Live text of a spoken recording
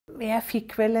jeg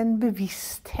fikk vel en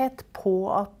bevissthet på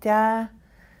at jeg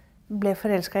ble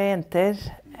forelsket i jenter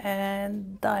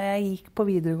da jeg gikk på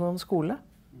videregående skole.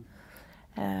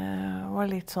 Det var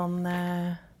litt sånn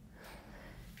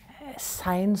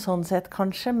sein sånn sett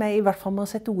kanskje, men i hvert fall med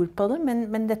å sette ord på det.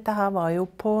 Men dette her var jo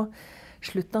på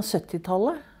slutten av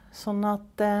 70-tallet, sånn at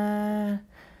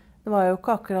det var jo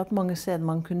ikke akkurat mange steder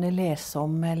man kunne lese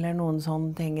om eller noen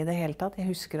sånne ting i det hele tatt. Jeg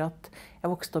husker at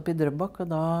jeg vokste opp i Drøbak, og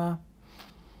da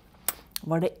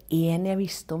var det en jeg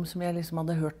visste om som jeg liksom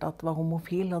hadde hørt at var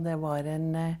homofil, og det var en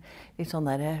litt sånn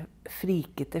der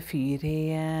frikete fyr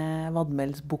i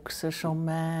vadmelsbukser som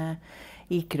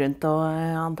gikk rundt og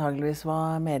antageligvis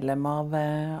var medlem av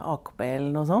AKP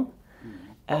eller noe sånt.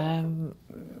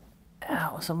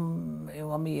 Og som jo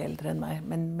var mye eldre enn meg,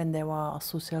 men det var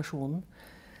assosiasjonen.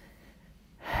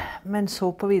 Men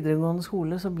så på videregående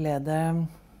skole så ble det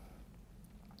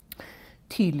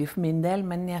tydelig for min del,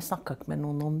 men jeg snakket ikke med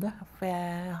noen om det, for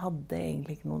jeg hadde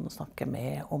egentlig ikke noen å snakke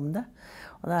med om det.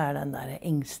 Og det er den der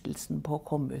engstelsen på å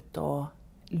komme ut og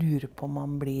lure på om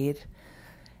man blir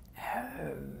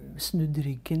snudd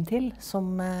ryggen til,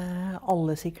 som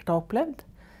alle sikkert har opplevd.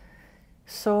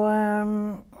 Så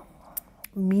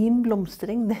min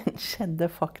blomstring, den skjedde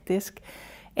faktisk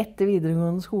etter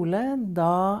videregående skole.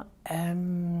 Da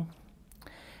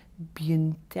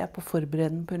begynte jeg på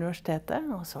forberedende på universitetet,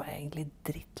 og så var jeg egentlig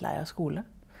drittlei av skole.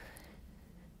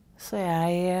 Så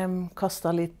jeg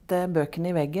kastet litt bøkene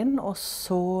i veggen, og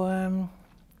så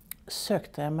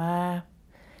søkte jeg meg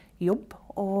jobb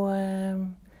og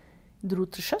dro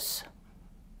til sjøs.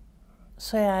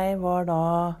 Så jeg var da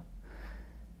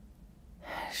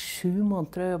 7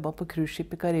 måneder og jobbet på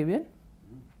cruiseskip i Karibien.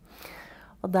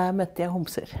 Og der møtte jeg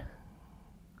homser.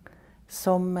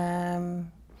 Som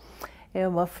jeg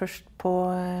jobbet først på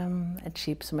et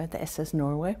skip som heter SS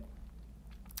Norway.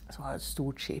 Som var et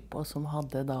stort skip, og som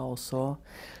hadde da også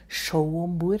show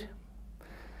ombord.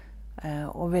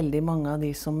 Og veldig mange av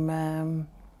de som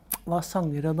var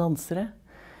sangere og dansere,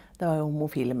 det var jo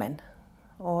homofile menn.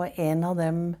 Og en av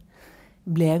dem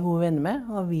ble jeg gode venner med,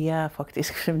 og vi er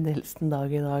faktisk fremdeles den dag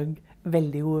i dag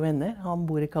veldig gode venner. Han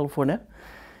bor i California,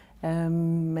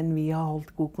 men vi har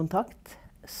holdt god kontakt.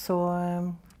 Så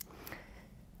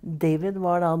David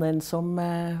var da den som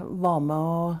var med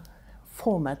å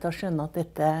få meg til å skjønne at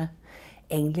dette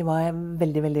egentlig var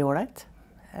veldig, veldig ålreit.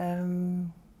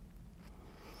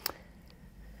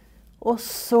 Og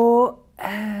så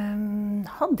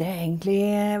hadde jeg egentlig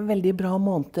veldig bra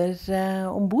måneder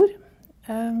ombord.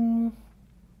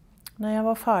 Når jeg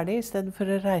var ferdig, i stedet for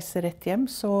å reise rett hjem,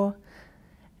 så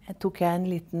tok jeg en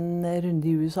liten runde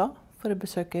i USA for å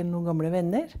besøke noen gamle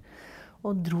venner.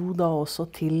 Og dro da også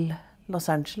til Los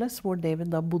Angeles, hvor David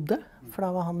da bodde, for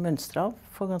da var han mønstret av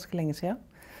for ganske lenge siden.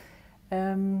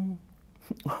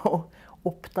 Og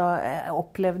jeg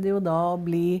opplevde jo da å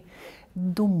bli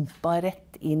dumpet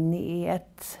rett inn i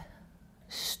et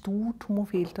stort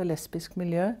homofilt og lesbisk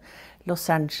miljø. Los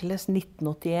Angeles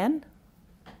 1981.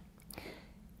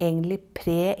 Egentlig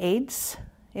pre-AIDS,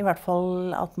 i hvert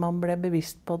fall at man ble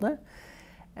bevisst på det.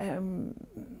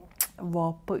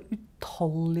 Var på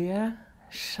utallige,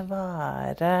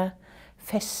 svære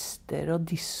fester og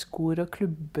diskoer og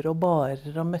klubber og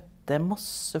barer og møtte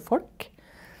masse folk.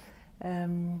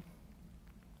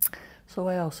 Så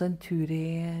var jeg også en tur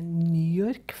i New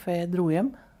York før jeg dro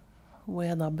hjem, hvor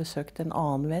jeg da besøkte en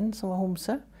annen venn som var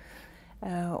homse,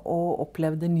 og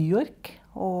opplevde New York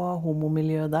og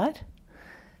homomiljøet der.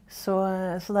 Så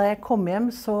da jeg kom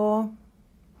hjem, så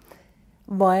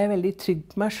var jeg veldig trygg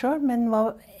på meg selv, men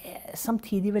var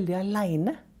samtidig veldig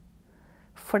alene.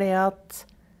 Fordi at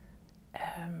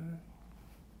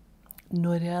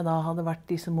når jeg da hadde vært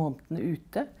disse månedene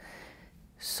ute,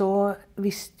 så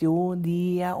visste jo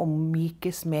de jeg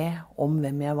omgikkes med om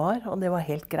hvem jeg var, og det var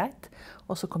helt greit.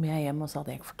 Og så kom jeg hjem og så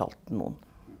hadde jeg ikke fortalt noen.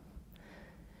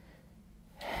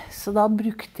 Så da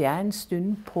brukte jeg en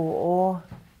stund på å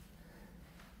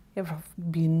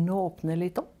begynne å åpne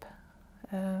litt opp.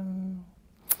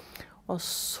 Og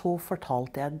så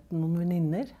fortalte jeg noen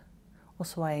venninner, og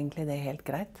så var egentlig det helt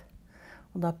greit.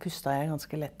 Og da pustet jeg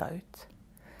ganske letta ut.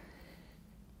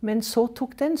 Men så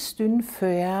tok det en stund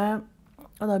før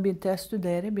og da begynte jeg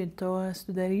å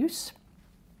studere jus.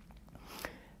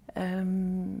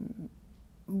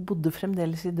 Bodde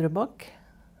fremdeles i Drøbak.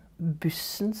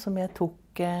 Bussen som jeg tok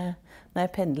når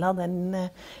jeg pendlet,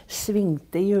 den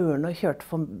svingte i hjørnet og kjørte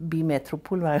forbi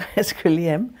Metropol hver gang jeg skulle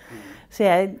hjem. Så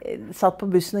jeg satt på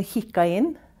bussen og kikket inn,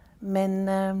 men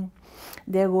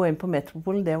det å gå inn på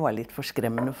Metropol, det var litt for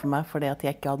skremmende for meg, fordi at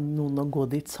jeg ikke hadde noen å gå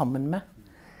dit sammen med.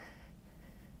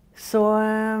 Så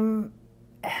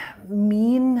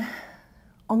min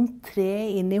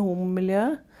entré inn i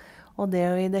homomiljøet, og det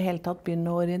å i det hele tatt begynne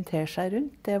å orientere seg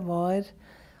rundt, det var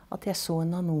at jeg så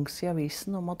en annonse i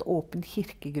avisen om at Åpen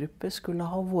kirkegruppe skulle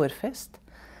ha vårfest.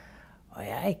 Og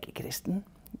jeg er ikke kristen,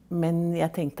 men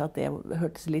jeg tenkte at det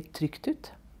hørtes litt trygt ut.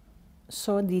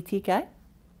 Så dit gikk jeg,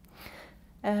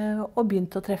 og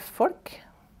begynte å treffe folk.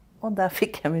 Og der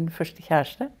fikk jeg min første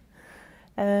kjæreste.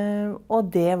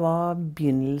 Og det var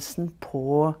begynnelsen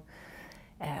på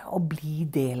å bli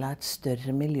del av et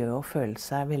større miljø og føle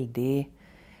seg veldig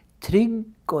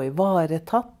trygg og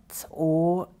ivaretatt,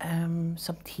 og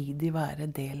samtidig være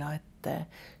del av et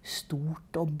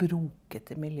stort og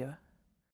brokete miljø.